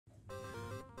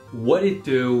What it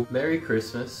do? Merry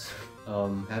Christmas.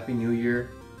 Happy New Year.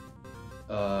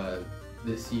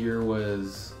 This year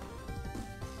was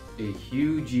a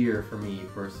huge year for me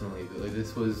personally. Like,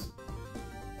 this was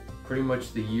pretty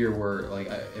much the year where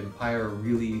Empire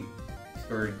really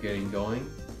started getting going.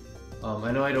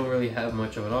 I know I don't really have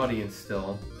much of an audience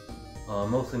still.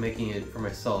 Mostly making it for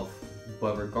myself,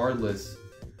 but regardless,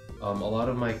 a lot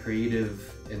of my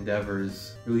creative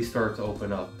endeavors really started to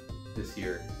open up this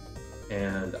year,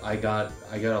 and I got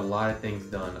a lot of things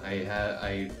done.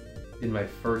 I did my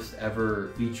first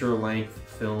ever feature-length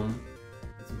film.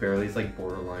 It's like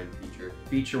borderline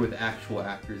feature with actual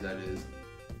actors, that is,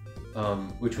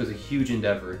 which was a huge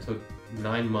endeavor. It took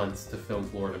 9 months to film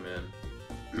Florida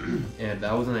Man, and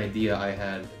that was an idea I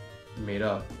had made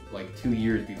up like 2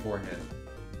 years beforehand.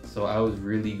 So I was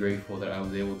really grateful that I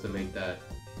was able to make that,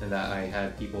 and that I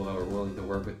had people that were willing to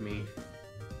work with me.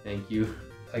 Thank you.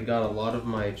 I got a lot of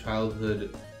my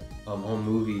childhood home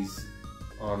movies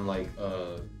on like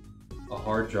a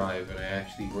hard drive, and I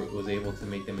actually was able to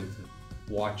make them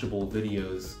into watchable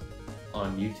videos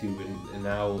on YouTube, and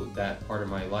now that part of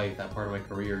my life, that part of my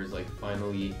career is like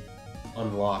finally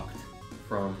unlocked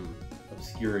from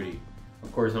obscurity.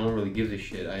 Of course, no one really gives a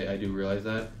shit, I do realize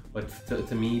that, but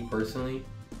to me personally,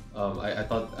 I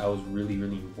thought that was really,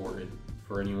 really important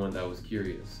for anyone that was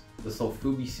curious. The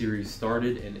Sofubi series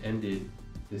started and ended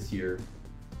this year,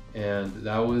 and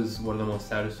that was one of the most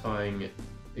satisfying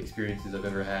experiences I've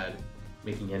ever had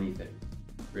making anything,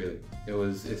 really.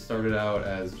 It started out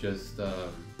as just,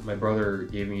 my brother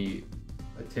gave me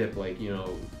a tip, like, you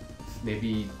know,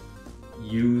 maybe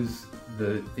use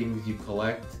the things you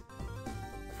collect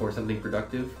for something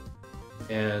productive.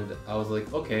 And I was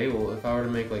like, okay, well, if I were to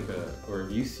make like a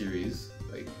review series,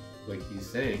 like he's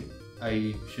saying,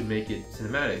 I should make it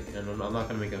cinematic, and I'm not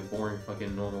gonna make a boring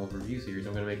fucking normal review series.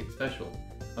 I'm gonna make it special.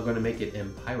 I'm gonna make it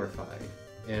Empire-fied,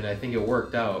 and I think it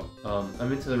worked out.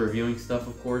 I'm into the reviewing stuff,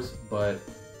 of course, but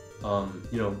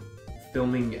you know,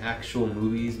 filming actual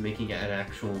movies, making an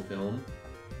actual film,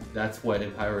 that's what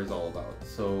Empire is all about.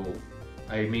 So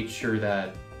I made sure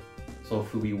that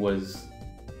Sofubi was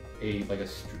a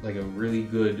really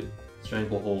good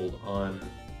stranglehold on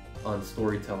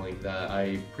storytelling that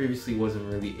I previously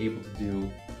wasn't really able to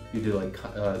do due to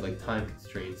like time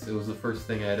constraints. It was the first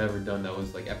thing I had ever done that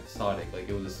was like episodic, like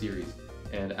it was a series.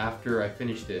 And after I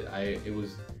finished it, I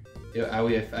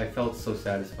felt so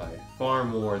satisfied, far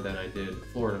more than I did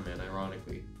Florida Man,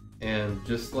 ironically. And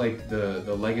just like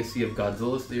the legacy of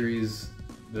Godzilla series,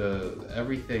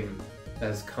 everything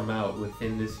that's come out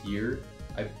within this year,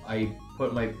 I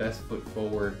put my best foot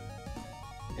forward,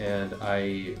 and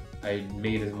I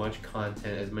made as much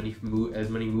content, as many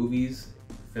movies,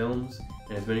 films,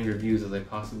 and as many reviews as I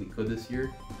possibly could this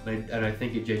year, and I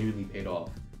think it genuinely paid off.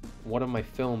 One of my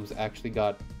films actually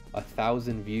got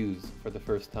 1,000 views for the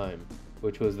first time,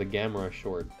 which was the Gamera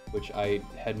short, which I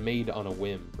had made on a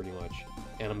whim, pretty much.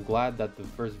 And I'm glad that the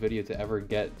first video to ever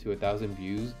get to 1,000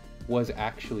 views was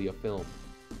actually a film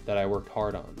that I worked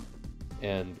hard on,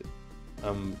 and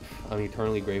I'm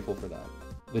eternally grateful for that.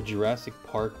 The Jurassic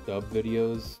Park dub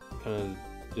videos kind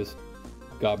of just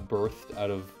got birthed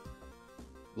out of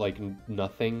like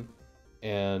nothing,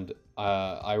 and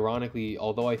ironically,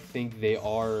 although I think they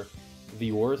are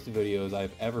the worst videos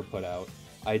I've ever put out,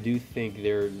 I do think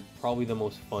they're probably the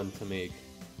most fun to make.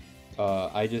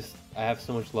 I have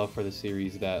so much love for the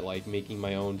series that like making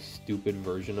my own stupid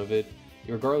version of it,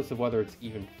 regardless of whether it's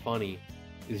even funny,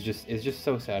 is just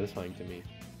so satisfying to me.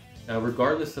 Now,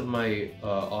 regardless of my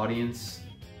audience,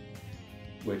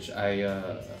 which I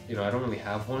don't really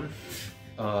have one,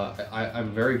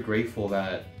 I'm very grateful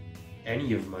that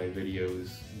any of my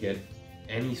videos get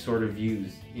any sort of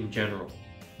views in general.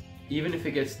 Even if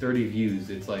it gets 30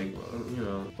 views, it's like, you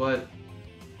know, but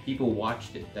people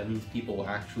watched it. That means people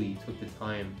actually took the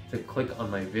time to click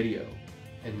on my video,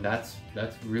 and that's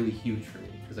really huge for me,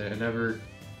 because I never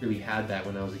really had that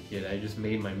when I was a kid. I just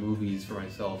made my movies for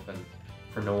myself and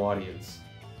for no audience.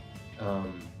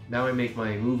 Now I make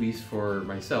my movies for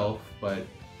myself, but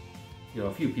you know,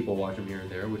 a few people watch them here and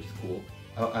there, which is cool.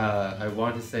 I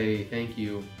want to say thank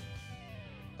you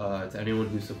to anyone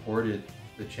who supported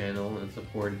the channel and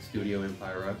supported Studio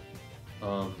Empire.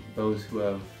 Those who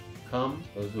have come,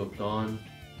 those who have gone.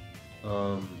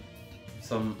 I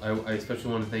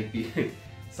especially want to thank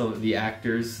some of the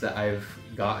actors that I've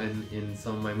gotten in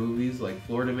some of my movies, like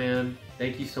Florida Man.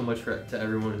 Thank you so much to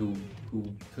everyone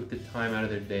who took the time out of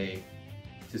their day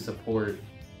to support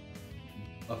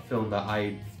a film that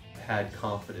I had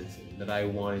confidence in, that I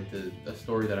wanted a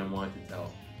story that I wanted to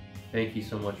tell. Thank you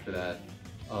so much for that.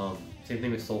 Same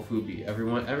thing with Soulfubi.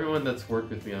 Everyone that's worked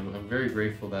with me, I'm very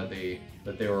grateful that they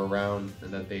were around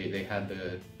and that they had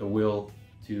the will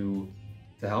to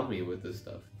help me with this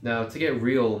stuff. Now, to get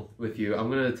real with you, I'm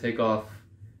gonna take off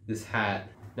this hat.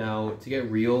 Now, to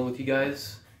get real with you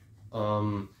guys,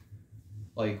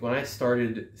 like when I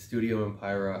started Studio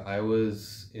Empira, I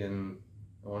was in,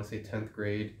 I want to say 10th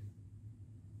grade,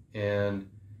 and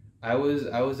I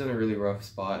was in a really rough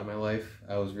spot in my life.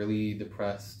 I was really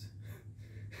depressed.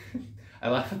 I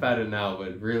laugh about it now,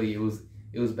 but really it was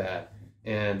bad.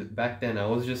 And back then I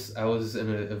was in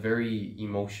a very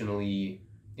emotionally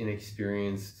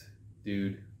inexperienced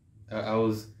dude. I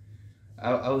was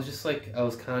just like, I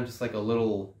was kind of just like a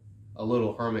little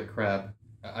hermit crab.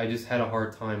 I just had a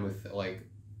hard time with like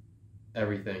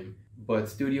everything. But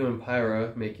Studio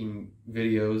Empira, making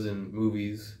videos and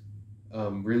movies,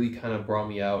 really kind of brought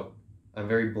me out. I'm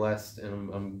very blessed,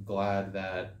 and I'm glad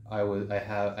that I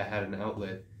had an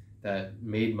outlet that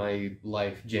made my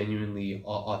life genuinely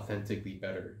authentically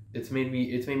better. It's made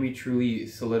me truly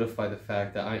solidify the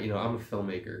fact that I'm a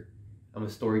filmmaker, I'm a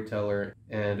storyteller,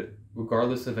 and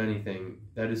regardless of anything,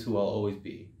 that is who I'll always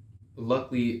be.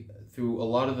 Luckily, through a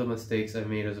lot of the mistakes I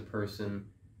made as a person,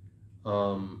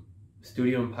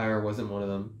 Studio Empira wasn't one of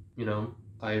them. You know,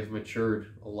 I've matured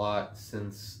a lot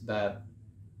since that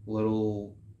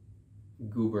little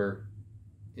goober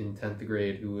in 10th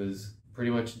grade who was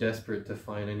pretty much desperate to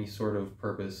find any sort of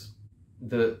purpose.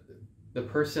 The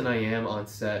person I am on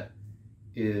set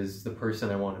is the person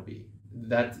I want to be.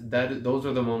 Those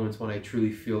are the moments when I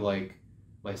truly feel like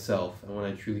myself, and when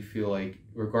I truly feel like,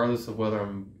 regardless of whether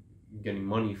I'm getting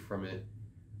money from it,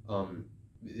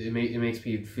 it makes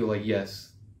me feel like,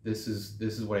 yes, this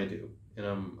is what I do, and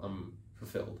I'm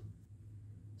fulfilled.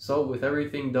 So with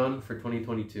everything done for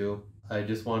 2022, I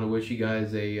just want to wish you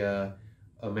guys a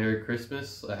Merry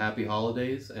Christmas, a Happy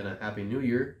Holidays, and a Happy New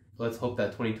Year. Let's hope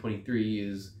that 2023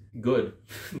 is good.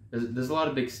 There's a lot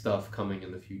of big stuff coming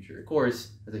in the future. Of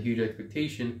course, as a huge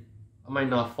expectation, I might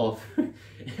not fall through.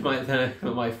 it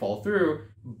might fall through.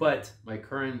 But my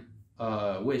current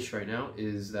wish right now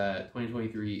is that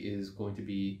 2023 is going to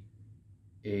be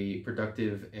a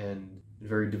productive and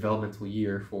very developmental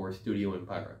year for Studio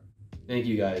Empira. Thank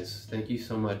you guys. Thank you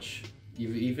so much.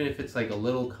 Even if it's like a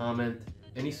little comment,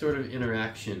 any sort of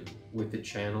interaction with the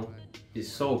channel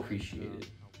is so appreciated.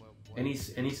 Any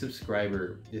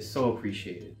subscriber is so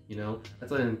appreciated. You know,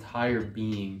 that's an entire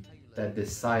being that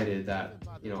decided that,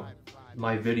 you know,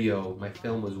 my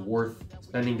film was worth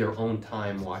spending their own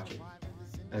time watching.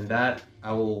 And that I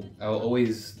hope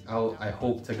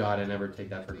to God I never take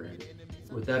that for granted.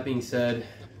 With that being said,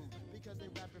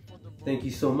 thank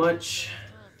you so much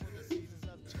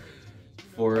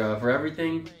for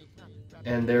everything,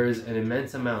 and there is an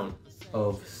immense amount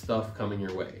of stuff coming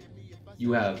your way.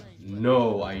 You have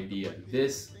no idea.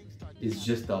 This is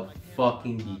just the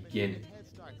fucking beginning.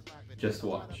 Just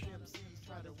watch.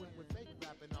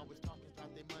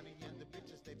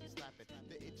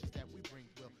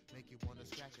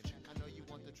 I know you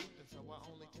want the truth, and so I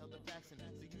only tell the facts, and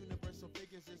the universal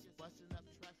figures is